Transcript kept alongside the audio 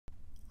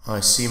I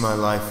see my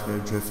life go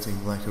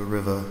drifting like a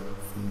river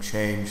from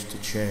change to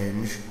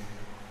change.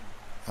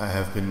 I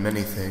have been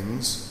many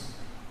things.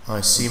 I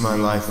see my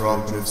life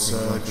go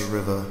drifting like a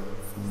river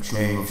from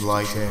change to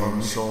change. On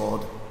the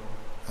sword.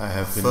 I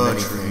have been many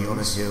things on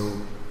a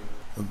hill.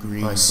 A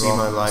green I see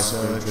my life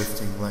go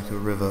drifting like a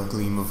river,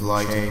 gleam of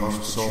light upon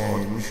a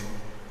sword.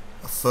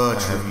 A fir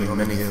tree on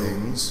many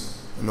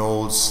things, an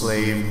old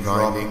slave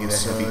grinding a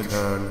heavy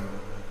kern,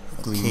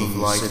 a gleam of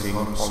light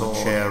upon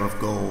a chair of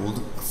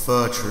gold, a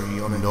fir tree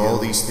on a hill. And all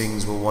these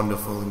things were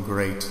wonderful and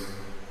great.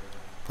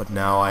 But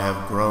now I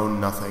have grown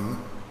nothing,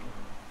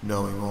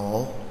 knowing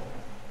all.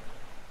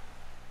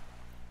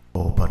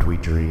 Oh, but we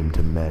dream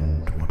to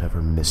mend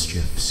whatever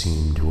mischief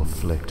seemed to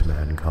afflict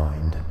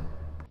mankind.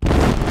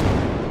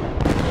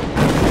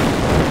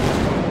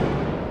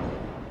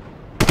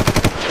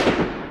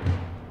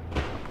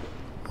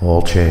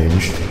 All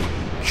changed,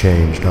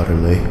 changed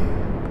utterly.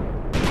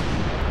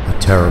 A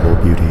terrible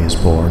beauty is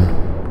born.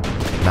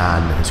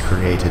 Man has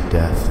created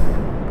death.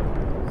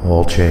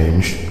 All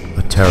changed,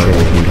 a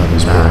terrible beauty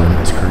is born. Man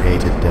has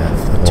created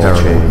death. A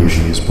terrible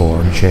beauty is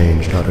born,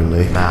 changed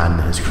utterly. Man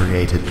has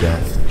created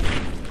death.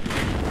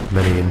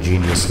 Many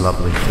ingenious,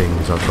 lovely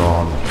things are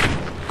gone.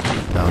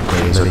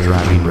 Nowadays a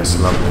ingenious,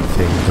 lovely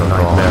things are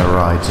gone. Nightmare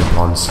rides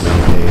upon sleep.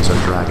 Nowadays a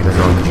dragon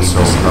ingenious,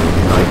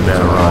 lovely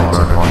nightmare rides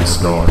upon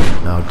sleep.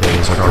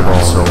 Nowadays a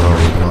dragon so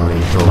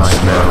lonely.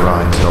 Nightmare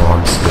rides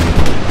upon sleep.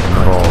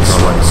 Crawls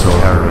sweat so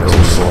arrows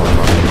form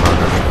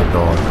under the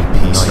dawn.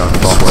 Peace our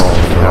thoughts all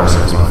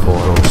terrors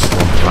before.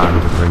 One plan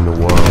to bring the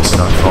world. Peace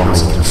our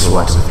thoughts into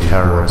sweat of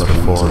terrors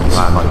before.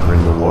 Plan to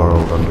bring the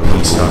world under.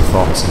 Peace our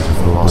thoughts into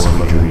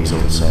philosophy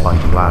dreams. By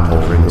plan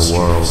to bring the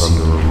world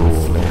under a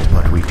rule.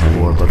 But we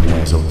war but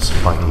weasels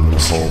fighting the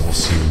whole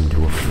seem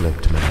to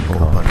afflict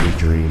mankind. Oh, but we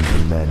dream to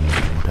mend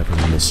whatever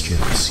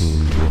mischief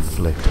seemed to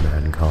afflict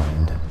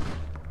mankind.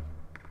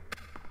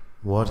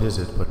 What is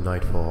it but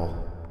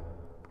nightfall?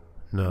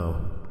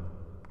 No,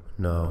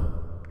 no,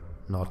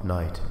 not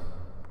night,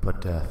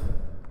 but death.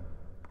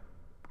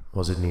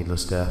 Was it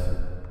needless death,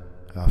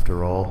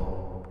 after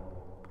all?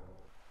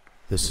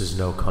 This is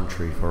no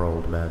country for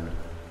old men,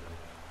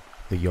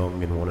 the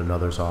young in one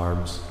another's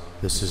arms.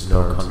 This is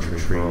no country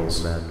for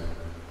old men,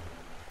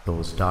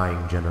 those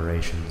dying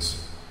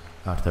generations,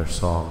 at their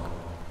song.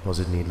 Was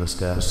it needless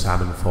death? The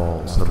salmon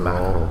falls, the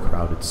mackerel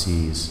crowded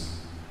seas.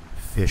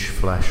 Fish,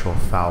 flesh, or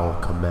fowl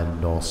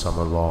commend all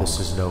summer long. This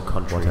is no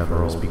country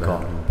whatever is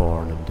begotten,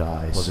 born, and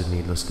dies. Was it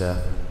needless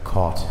death?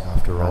 Caught,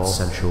 after all,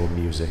 sensual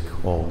music,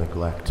 all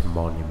neglect,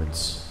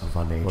 monuments of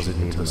unancient. Was it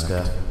needless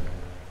death?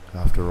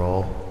 After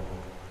all,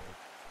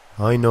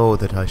 I know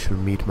that I shall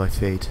meet my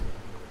fate,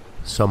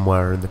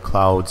 somewhere in the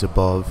clouds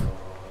above.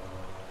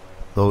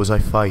 Those I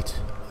fight,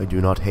 I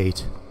do not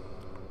hate.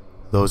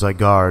 Those I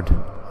guard,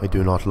 I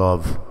do not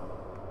love.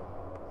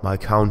 My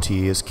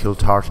county is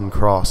Kiltartan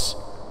Cross.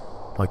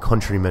 My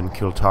countrymen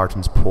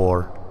Kiltartan's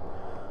poor.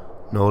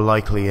 No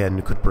likely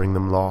end could bring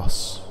them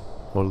loss,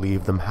 or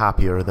leave them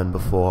happier than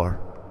before.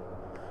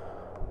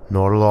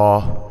 Nor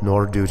law,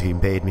 nor duty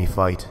bade me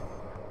fight,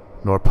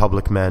 nor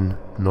public men,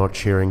 nor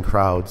cheering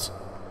crowds.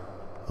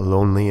 A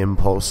lonely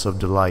impulse of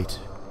delight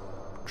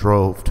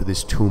drove to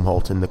this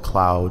tumult in the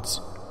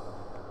clouds.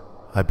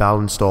 I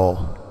balanced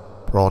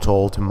all, brought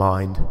all to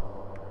mind.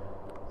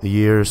 The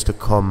years to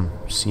come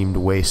seemed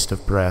waste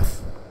of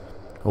breath,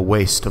 a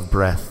waste of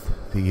breath,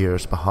 the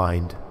years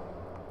behind,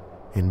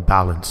 in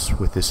balance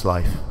with this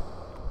life,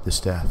 this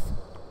death.